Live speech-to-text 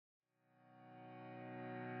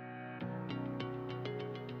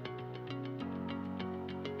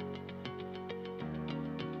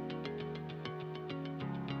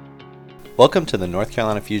Welcome to the North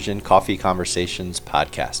Carolina Fusion Coffee Conversations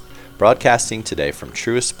podcast, broadcasting today from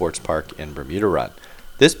Truist Sports Park in Bermuda Run.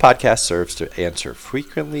 This podcast serves to answer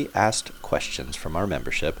frequently asked questions from our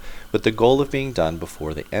membership with the goal of being done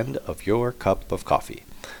before the end of your cup of coffee.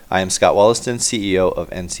 I am Scott Wollaston, CEO of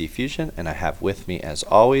NC Fusion, and I have with me, as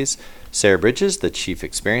always, Sarah Bridges, the Chief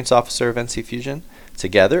Experience Officer of NC Fusion.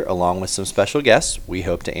 Together, along with some special guests, we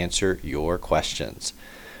hope to answer your questions.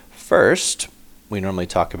 First, we normally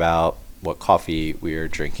talk about what coffee we're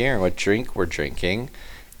drinking or what drink we're drinking,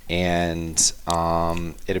 and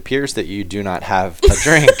it appears that you do not have a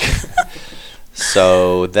drink.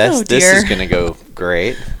 So this is going to go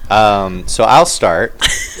great. So I'll start.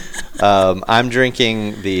 I'm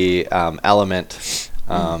drinking the Element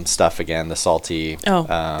stuff again, the salty.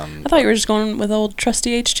 I thought you were just going with old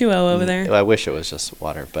trusty H2O over there. I wish it was just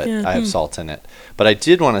water, but I have salt in it. But I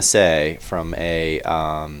did want to say, from a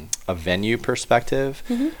venue perspective,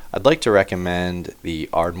 I'd like to recommend the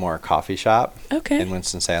Ardmore Coffee Shop in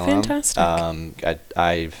Winston-Salem. Fantastic.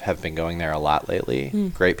 I have been going there a lot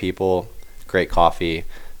lately. Great people, great coffee.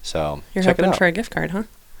 So You're check it hoping out. for a gift card, huh?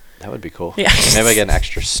 That would be cool. Yeah. Maybe I get an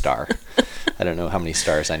extra star. I don't know how many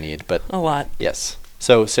stars I need, but a lot. Yes.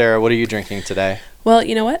 So, Sarah, what are you drinking today? Well,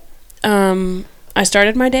 you know what? I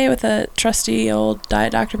started my day with a trusty old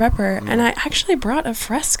Diet Dr. Pepper, and I actually brought a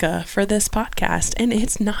Fresca for this podcast, and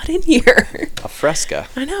it's not in here. A Fresca?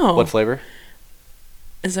 I know. What flavor?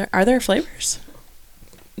 Are there flavors?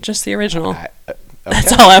 Just the original. Okay.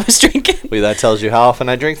 That's all I was drinking. Well, that tells you how often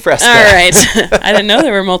I drink Fresca. All right. I didn't know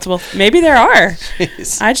there were multiple. Maybe there are.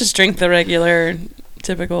 Jeez. I just drink the regular,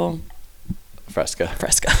 typical Fresca.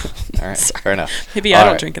 All right. Sorry. Fair enough. Maybe I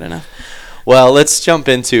don't drink it enough. Well, let's jump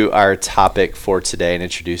into our topic for today and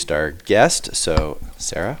introduce our guest. So,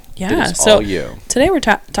 Sarah, it is all you. Today we're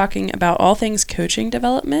talking about all things coaching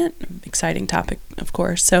development. Exciting topic, of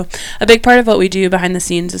course. So a big part of what we do behind the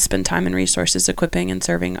scenes is spend time and resources equipping and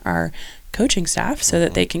serving our coaching staff so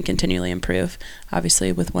that they can continually improve,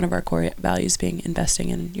 obviously with one of our core values being investing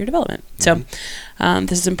in your development. So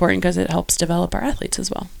this is important because it helps develop our athletes as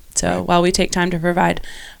well. So while we take time to provide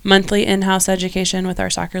monthly in-house education with our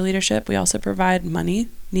soccer leadership, we also provide money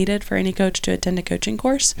needed for any coach to attend a coaching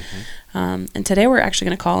course. And today we're actually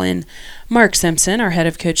going to call in Mark Simpson, our head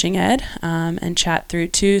of coaching ed, and chat through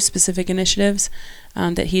two specific initiatives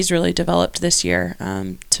that he's really developed this year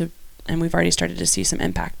and we've already started to see some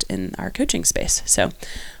impact in our coaching space. So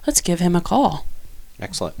let's give him a call.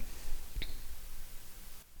 Excellent.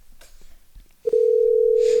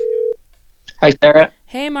 Hi, Sarah.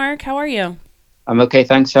 Hey, Mark. How are you? I'm okay,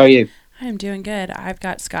 thanks. How are you? I'm doing good. I've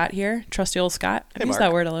got Scott here, trusty old Scott. I've used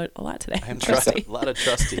that word a lot today. I'm trusty. A lot of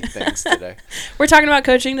trusty things today. We're talking about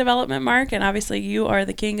coaching development, Mark, and obviously you are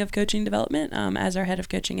the king of coaching development as our head of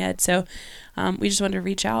coaching ed. So we just wanted to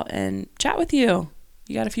reach out and chat with you.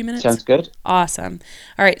 You got a few minutes? Sounds good. Awesome.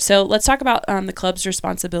 All right, so let's talk about the club's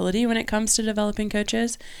responsibility when it comes to developing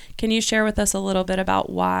coaches. Can you share with us a little bit about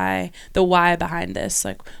the why behind this?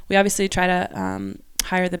 Like, we obviously try to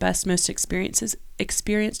hire the best, most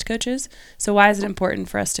experienced coaches. So why is it important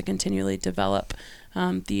for us to continually develop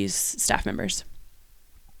these staff members?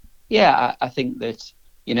 Yeah, I think that,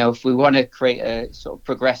 if we want to create a sort of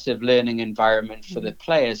progressive learning environment for the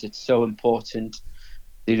players, it's so important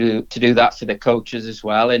to do that for the coaches as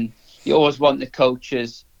well. And you always want the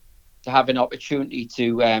coaches to have an opportunity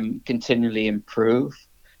to continually improve.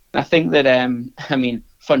 And I think that,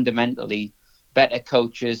 fundamentally, better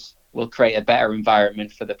coaches will create a better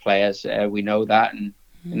environment for the players. We know that, and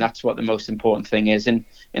that's what the most important thing is. And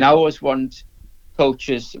I always want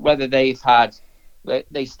coaches, whether they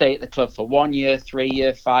stay at the club for 1 year, 3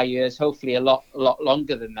 years, 5 years, hopefully a lot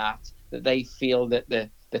longer than that they feel that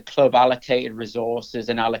the club allocated resources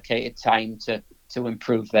and allocated time to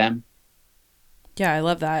improve them. Yeah, I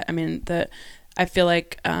love that. I feel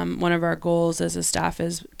like one of our goals as a staff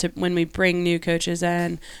is to, when we bring new coaches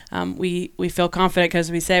in, we feel confident because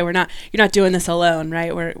we say you're not doing this alone,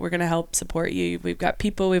 right? We're going to help support you. We've got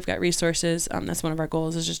people, we've got resources. That's one of our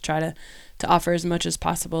goals, is just try to offer as much as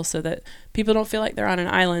possible so that people don't feel like they're on an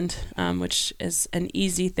island, which is an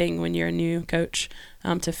easy thing when you're a new coach,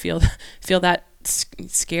 to feel that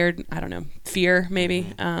scared, fear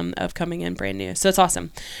maybe, of coming in brand new. So it's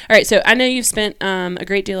awesome. All right. So I know you've spent a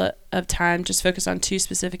great deal of time just focused on two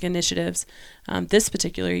specific initiatives this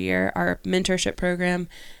particular year, our mentorship program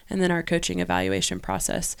and then our coaching evaluation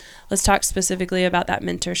process. Let's talk specifically about that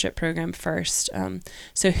mentorship program first.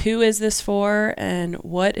 So who is this for and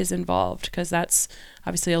what is involved? Because that's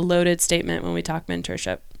obviously a loaded statement when we talk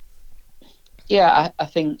mentorship. Yeah, I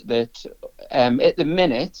think that at the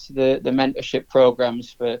minute, the mentorship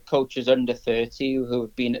programs for coaches under 30 who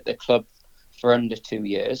have been at the club for under 2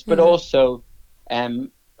 years, but also,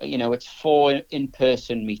 it's 4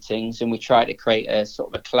 in-person meetings, and we try to create a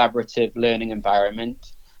sort of a collaborative learning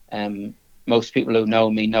environment. Most people who know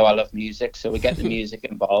me know I love music, so we get the music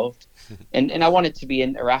involved, and I want it to be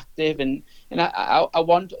interactive, and I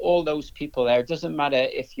want all those people there. It doesn't matter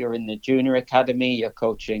if you're in the junior academy, you're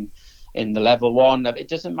coaching in the level 1. It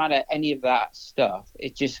doesn't matter any of that stuff.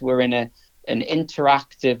 It's just we're in an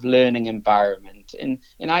interactive learning environment, and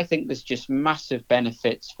I think there's just massive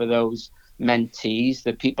benefits for those mentees,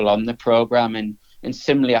 the people on the program, and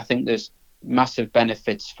similarly, I think there's massive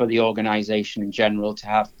benefits for the organization in general to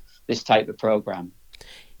have this type of program.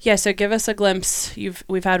 Yeah, so give us a glimpse.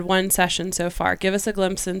 We've had one session so far. Give us a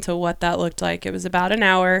glimpse into what that looked like. It was about an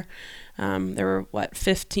hour. There were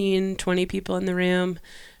 15, 20 people in the room,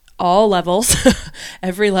 all levels.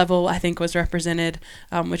 Every level I think was represented,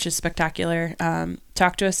 which is spectacular.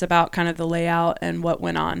 Talk to us about kind of the layout and what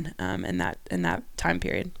went on in that time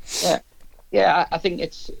period. Yeah, I think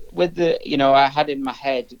it's with the, I had in my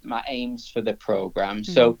head my aims for the program.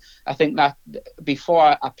 So I think that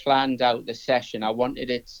before I planned out the session, I wanted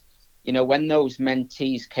it, when those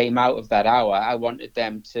mentees came out of that hour, I wanted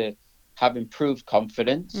them to have improved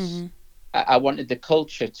confidence. I wanted the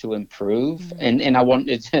culture to improve, and I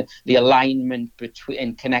wanted the alignment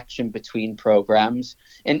and connection between programs.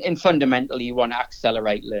 And fundamentally, you want to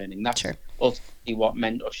accelerate learning. That's ultimately what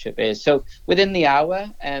mentorship is. So within the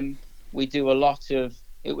hour, we do a lot of,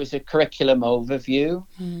 it was a curriculum overview,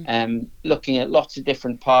 looking at lots of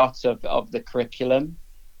different parts of the curriculum,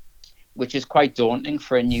 which is quite daunting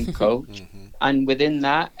for a new coach. And within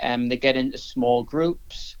that, they get into small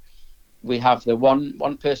groups. We have the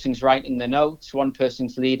one person's writing the notes, one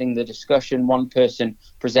person's leading the discussion, one person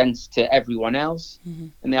presents to everyone else.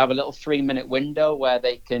 And they have a little 3-minute window where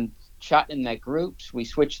they can chat in their groups. We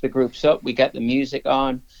switch the groups up, we get the music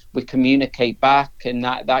on, we communicate back, and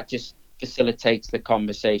that just facilitates the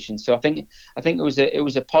conversation. So I think it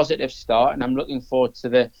was a positive start, and I'm looking forward to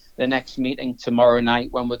the next meeting tomorrow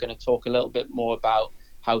night when we're going to talk a little bit more about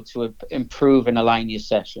how to improve and align your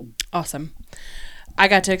session. Awesome. I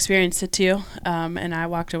got to experience it too, and I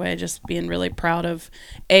walked away just being really proud of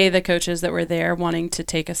the coaches that were there wanting to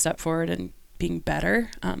take a step forward and being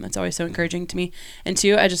better. It's always so encouraging to me. And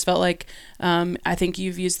 2, I just felt like, I think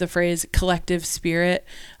you've used the phrase collective spirit.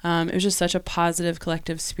 It was just such a positive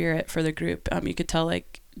collective spirit for the group. You could tell,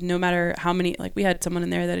 like, no matter how many, like, we had someone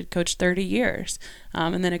in there that had coached 30 years,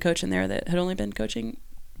 and then a coach in there that had only been coaching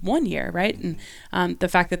 1 year, right? And the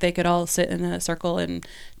fact that they could all sit in a circle and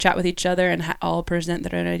chat with each other and all present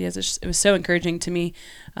their own ideas, it was so encouraging to me,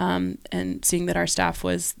 and seeing that our staff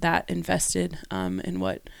was that invested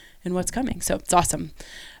in what's coming. So it's awesome.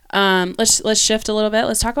 Let's shift a little bit.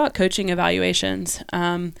 Let's talk about coaching evaluations,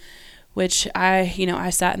 which I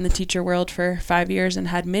sat in the teacher world for 5 years and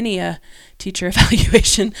had many a teacher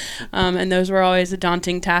evaluation, and those were always a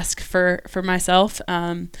daunting task for myself.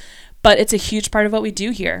 But it's a huge part of what we do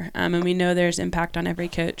here, and we know there's impact on every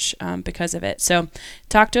coach because of it. So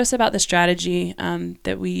talk to us about the strategy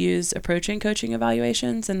that we use approaching coaching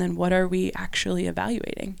evaluations, and then what are we actually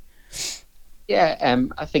evaluating? Yeah,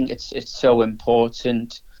 I think it's so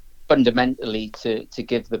important fundamentally to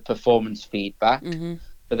give the performance feedback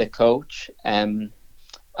for the coach.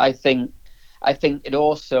 I think it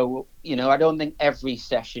also, I don't think every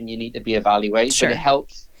session you need to be evaluated, but it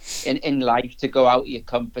helps in life to go out of your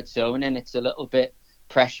comfort zone, and it's a little bit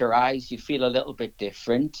pressurized. You feel a little bit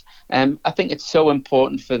different. I think it's so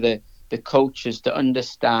important for the coaches to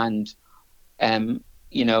understand,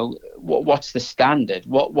 what's the standard,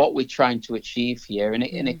 what we're trying to achieve here, and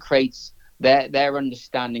it creates their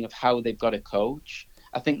understanding of how they've got to coach.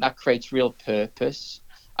 I think that creates real purpose.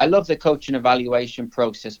 I love the coaching evaluation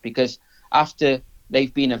process because after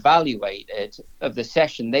they've been evaluated of the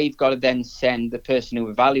session, they've got to then send the person who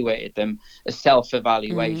evaluated them a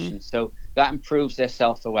self-evaluation. So that improves their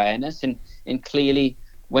self-awareness. And clearly,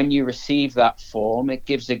 when you receive that form, it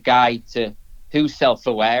gives a guide to who's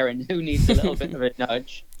self-aware and who needs a little bit of a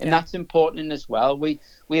nudge. And that's important as well. We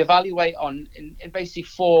evaluate in basically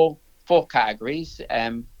four categories.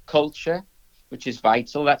 Culture, which is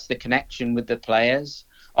vital. That's the connection with the players.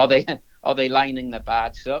 Are they lining their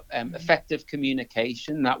bags up? Effective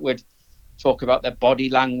communication, that would talk about their body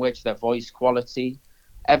language, their voice quality.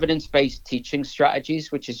 Evidence-based teaching strategies,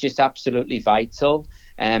 which is just absolutely vital.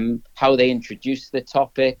 How they introduce the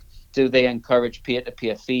topic. Do they encourage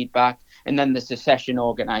peer-to-peer feedback? And then there's the session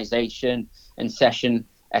organization and session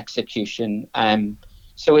execution.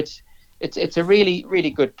 So it's a really,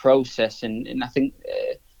 really good process. And I think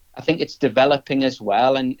it's developing as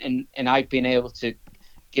well. And I've been able to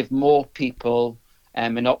give more people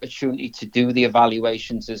an opportunity to do the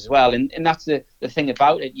evaluations as well. And that's the thing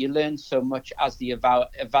about it. You learn so much as the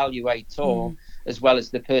evaluator as well as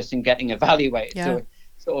the person getting evaluated. Yeah. So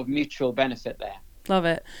it's sort of mutual benefit there. Love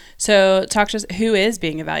it. So talk to us, who is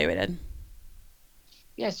being evaluated?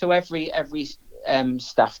 Yeah, so every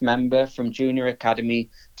staff member from junior academy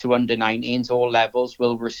to under 19s, all levels,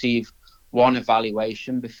 will receive one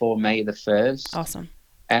evaluation before May the 1st. Awesome.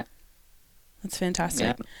 That's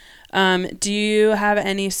fantastic. Yeah. Do you have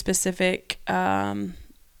any specific, I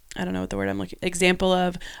don't know what the word I'm looking, example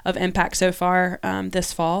of impact so far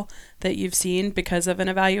this fall that you've seen because of an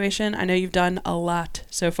evaluation? I know you've done a lot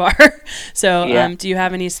so far. So do you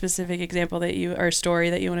have any specific example or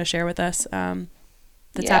story that you want to share with us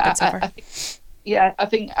that's happened so far? I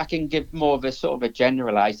think I can give more of a sort of a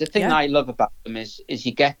generalized. The thing I love about them is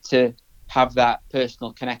you get to have that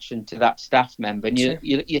personal connection to that staff member, and you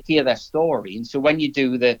hear their story. And so when you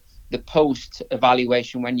do the post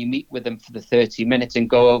evaluation, when you meet with them for the 30 minutes and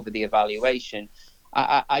go over the evaluation,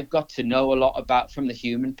 I've got to know a lot about, from the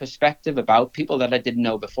human perspective, about people that I didn't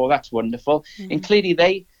know before. That's wonderful. And clearly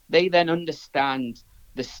they then understand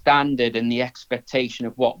the standard and the expectation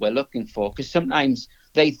of what we're looking for, because sometimes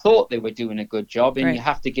they thought they were doing a good job, and you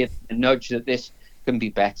have to give a nudge that this can be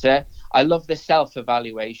better. I love the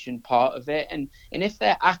self-evaluation part of it, and if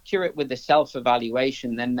they're accurate with the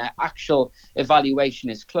self-evaluation, then their actual evaluation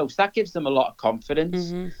is close. That gives them a lot of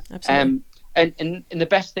confidence. Absolutely. And the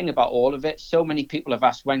best thing about all of it, so many people have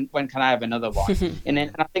asked, when can I have another one? and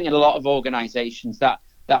I think in a lot of organizations that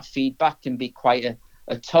feedback can be quite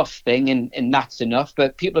a tough thing, and that's enough.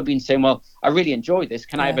 But people have been saying, well, I really enjoy this,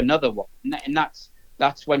 can I have another one? And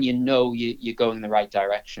that's when you know you're going in the right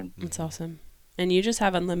direction. That's awesome. And you just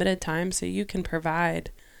have unlimited time, so you can provide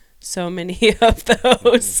so many of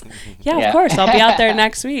those. Of course. I'll be out there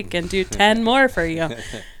next week and do 10 more for you.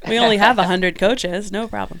 We only have 100 coaches. No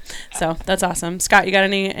problem. So that's awesome. Scott, you got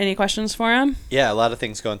any questions for him? Yeah, a lot of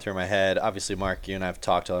things going through my head. Obviously, Mark, you and I have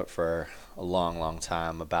talked for a long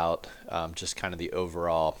time about just kind of the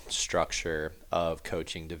overall structure of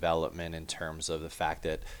coaching development, in terms of the fact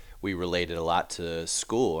that we related a lot to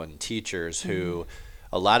school and teachers who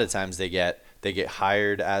a lot of times they get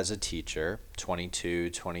hired as a teacher,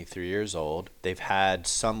 22, 23 years old. They've had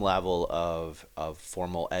some level of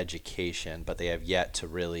formal education, but they have yet to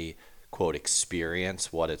really, quote,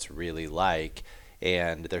 experience what it's really like.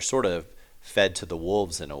 And they're sort of fed to the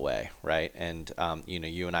wolves in a way, right? And,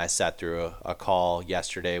 you and I sat through a call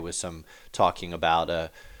yesterday with some talking about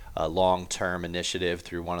a long-term initiative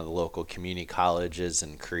through one of the local community colleges,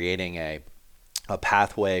 and creating a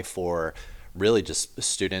pathway for really just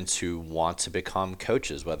students who want to become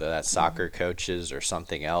coaches, whether that's soccer coaches or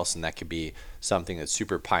something else. And that could be something that's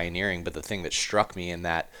super pioneering. But the thing that struck me in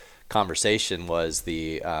that conversation was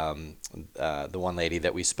the one lady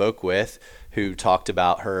that we spoke with, who talked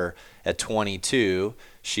about her at 22,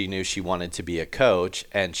 she knew she wanted to be a coach,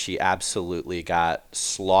 and she absolutely got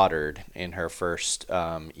slaughtered in her first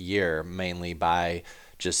year, mainly by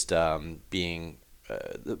just being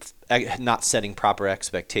not setting proper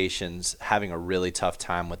expectations, having a really tough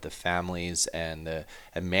time with the families and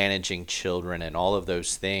managing children and all of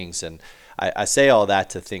those things. And I say all that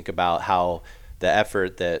to think about how the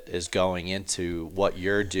effort that is going into what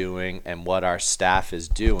you're doing and what our staff is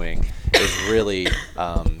doing is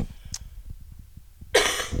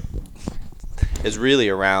really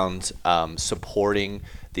around supporting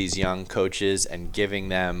these young coaches and giving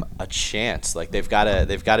them a chance. Like they've got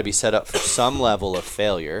to be set up for some level of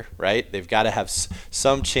failure, right? They've got to have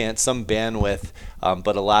some chance, some bandwidth.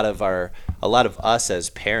 But a lot of us as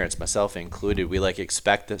parents, myself included, we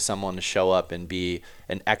expect that someone to show up and be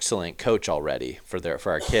an excellent coach already for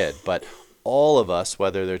our kid. But all of us,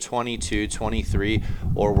 whether they're 22, 23,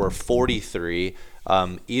 or we're 43,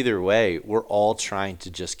 either way, we're all trying to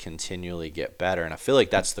just continually get better. And I feel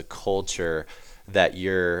like that's the culture that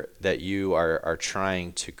you are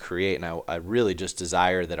trying to create. And I really just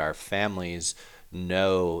desire that our families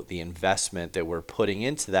know the investment that we're putting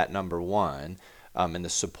into that, number one, and the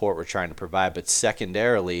support we're trying to provide. But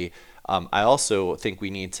secondarily, I also think we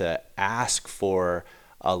need to ask for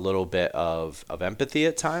a little bit of empathy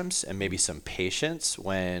at times, and maybe some patience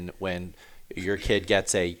when your kid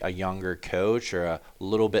gets a younger coach or a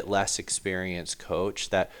little bit less experienced coach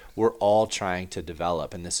that we're all trying to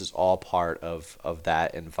develop. And this is all part of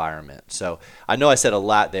that environment. So I know I said a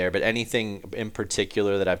lot there, but anything in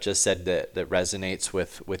particular that I've just said that resonates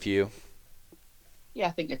with you? Yeah,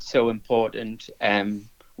 I think it's so important.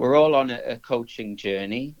 We're all on a coaching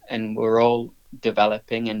journey, and we're all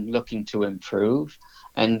developing and looking to improve.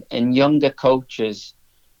 And younger coaches,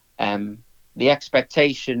 the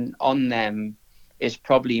expectation on them is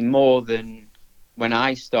probably more than when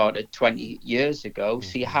I started 20 years ago.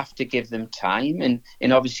 So you have to give them time.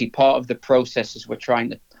 And obviously part of the processes we're trying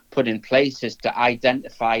to put in place is to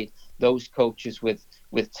identify those coaches with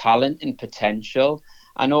talent and potential.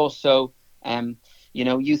 And also,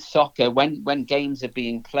 youth soccer, when games are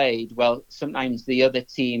being played, well, sometimes the other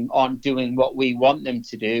team aren't doing what we want them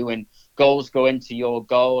to do, and goals go into your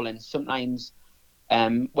goal. And sometimes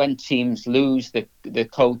when teams lose, the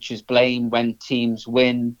coach is blamed. When teams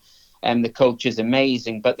win, the coach is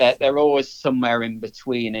amazing. But they're always somewhere in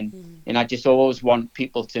between. And I just always want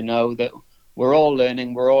people to know that we're all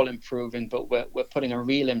learning, we're all improving, but we're putting a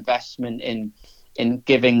real investment in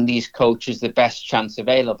giving these coaches the best chance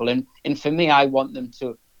available. And for me, I want them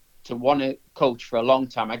to want to coach for a long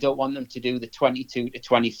time. I don't want them to do the 22 to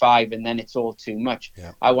 25 and then it's all too much.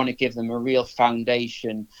 Yeah. I want to give them a real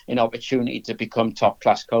foundation and opportunity to become top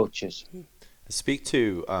class coaches. Speak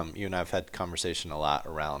to, you and I have had conversation a lot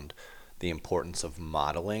around the importance of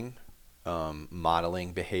modeling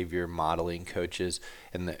behavior, modeling coaches.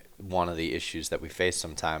 And one of the issues that we face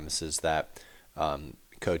sometimes is that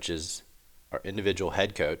coaches are individual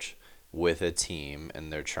head coach with a team,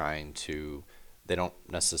 and they're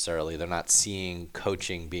not seeing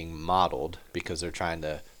coaching being modeled because they're trying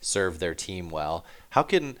to serve their team well. How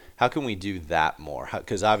can we do that more?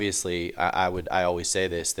 Because obviously I always say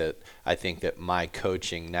this, that I think that my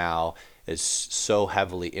coaching now is so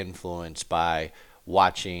heavily influenced by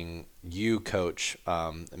watching you coach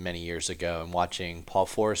many years ago, and watching Paul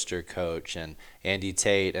Forrester coach and Andy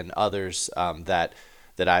Tate and others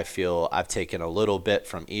that I feel I've taken a little bit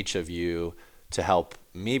from each of you to help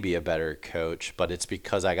me be a better coach. But it's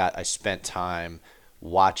because I spent time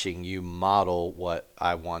watching you model what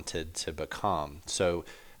I wanted to become. So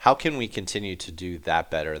how can we continue to do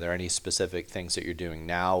that better? Are there any specific things that you're doing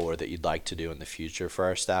now or that you'd like to do in the future for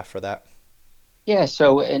our staff for that? Yeah,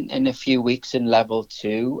 so in a few weeks in level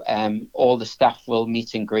 2, all the staff will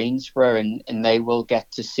meet in Greensboro, and they will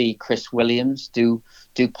get to see Chris Williams do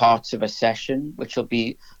parts of a session, which will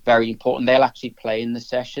be very important. They'll actually play in the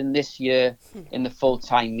session this year in the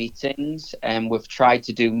full-time meetings. We've tried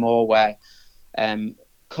to do more where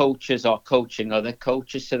coaches are coaching other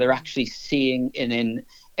coaches, so they're actually seeing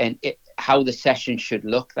how the session should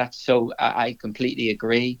look. I completely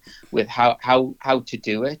agree with how to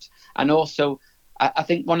do it. And also, I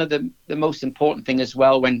think one of the most important thing as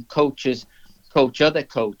well, when coaches coach other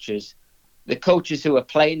coaches, the coaches who are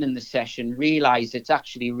playing in the session realize it's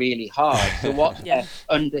actually really hard. So what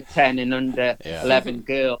under 10 and under 11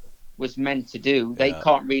 girl was meant to do, they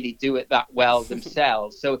can't really do it that well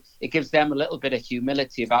themselves. So it gives them a little bit of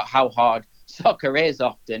humility about how hard soccer is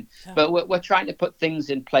often. But we're trying to put things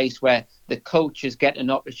in place where the coaches get an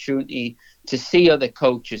opportunity to see other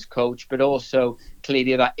coaches coach, but also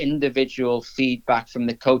clearly that individual feedback from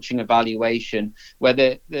the coaching evaluation, where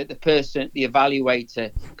the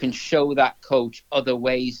evaluator can show that coach other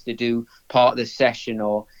ways to do part of the session,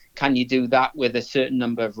 or can you do that with a certain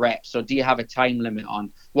number of reps, or do you have a time limit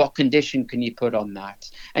on what condition can you put on that?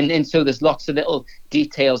 And so there's lots of little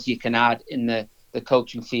details you can add in the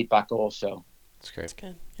coaching feedback also. That's great. That's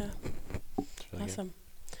good. Yeah. Really awesome. Good.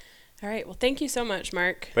 All right. Well, thank you so much,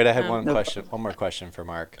 Mark. Wait, I had one more question for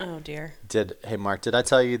Mark. Oh dear. Hey Mark, did I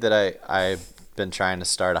tell you that I've been trying to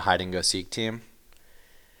start a hide and go seek team?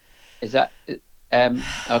 Is that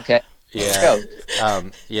okay? Yeah.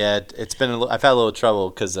 It's been I've had a little trouble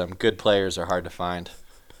because good players are hard to find.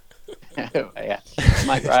 Yeah.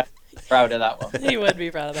 Mike, proud of that one. He would be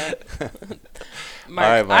proud of that. Mark,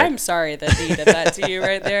 right, Mike, I'm sorry that he did that to you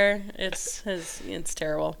right there. It's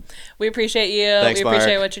terrible. We appreciate you. Thanks, we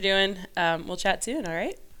appreciate Mark. what you're doing. We'll chat soon, all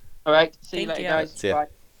right? All right. See you later, guys. See ya. Bye.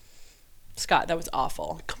 Scott, that was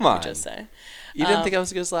awful. Come on. Just say. You didn't think I was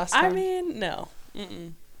as good as last time? I mean, no.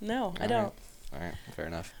 No, I don't. All right, fair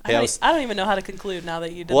enough. I don't even know how to conclude now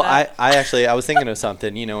that you did that. Well, I was thinking of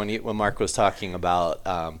something, when Mark was talking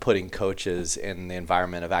about putting coaches in the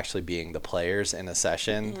environment of actually being the players in a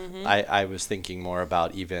session, I was thinking more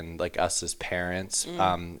about even like us as parents.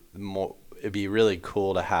 It'd be really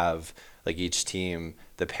cool to have like each team,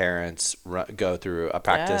 the parents go through a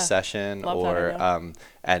practice session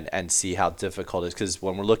and see how difficult it is. Because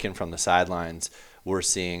when we're looking from the sidelines, we're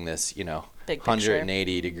seeing this, big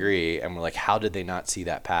 180 degree, and we're like, how did they not see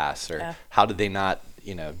that pass, or how did they not,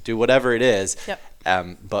 do whatever it is? Yep.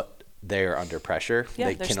 But they're under pressure. Yeah,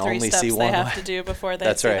 they can only see one they have to do before they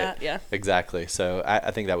That's see right. that. Yeah. Exactly. So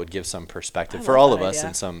I think that would give some perspective for all of us,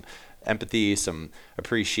 and some empathy, some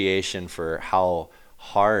appreciation for how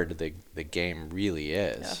hard the game really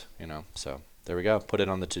is. So there we go. Put it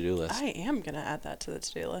on the to-do list. I am gonna add that to the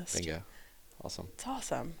to-do list. Bingo. Awesome. It's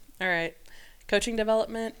awesome. All right. coaching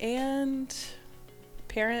development, and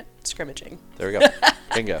parent scrimmaging. There we go.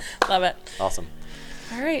 Bingo. Love it. Awesome.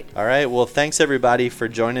 All right. All right. Well, thanks everybody for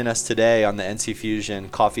joining us today on the NC Fusion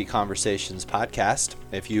Coffee Conversations podcast.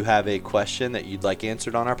 If you have a question that you'd like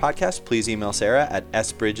answered on our podcast, please email Sarah at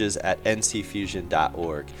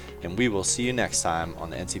sbridges@ncfusion.org. And we will see you next time on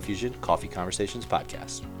the NC Fusion Coffee Conversations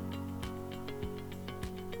podcast.